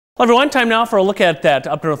Well, everyone, time now for a look at that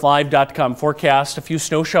UpNorthLive.com forecast. A few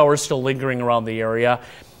snow showers still lingering around the area,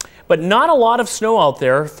 but not a lot of snow out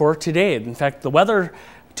there for today. In fact, the weather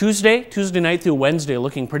Tuesday night through Wednesday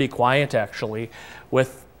looking pretty quiet actually,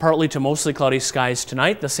 with partly to mostly cloudy skies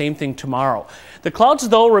tonight. The same thing tomorrow. The clouds,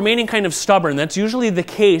 though, remaining kind of stubborn. That's usually the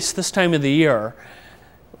case this time of the year.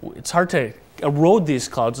 It's hard to erode these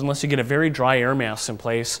clouds unless you get a very dry air mass in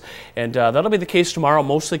place, and that'll be the case tomorrow.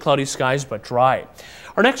 Mostly cloudy skies, but dry.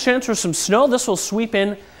 Our next chance for some snow, this will sweep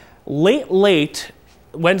in late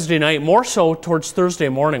Wednesday night, more so towards Thursday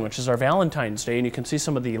morning, which is our Valentines Day, and you can see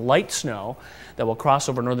some of the light snow that will cross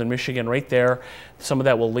over northern Michigan right there. Some of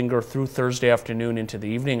that will linger through Thursday afternoon into the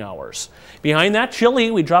evening hours. Behind that,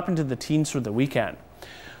 chilly, we drop into the teens for the weekend.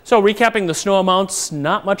 So recapping the snow amounts,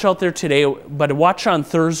 not much out there today, but watch on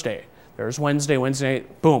Thursday. There's Wednesday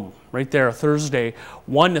night, boom, right there. Thursday,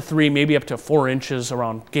 1 to 3, maybe up to 4 inches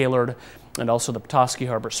around Gaylord and also the Petoskey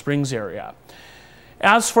Harbor Springs area.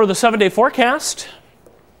 As for the 7-day forecast,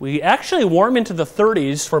 we actually warm into the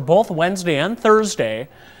 30s for both Wednesday and Thursday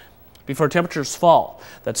before temperatures fall.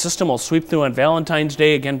 That system will sweep through on Valentine's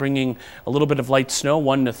Day, again bringing a little bit of light snow,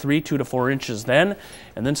 1 to 3, 2 to 4 inches then,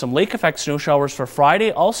 and then some lake effect snow showers for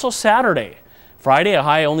Friday, also Saturday. Friday, a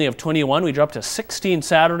high only of 21. We drop to 16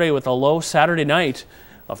 Saturday with a low Saturday night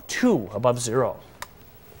of 2 above 0.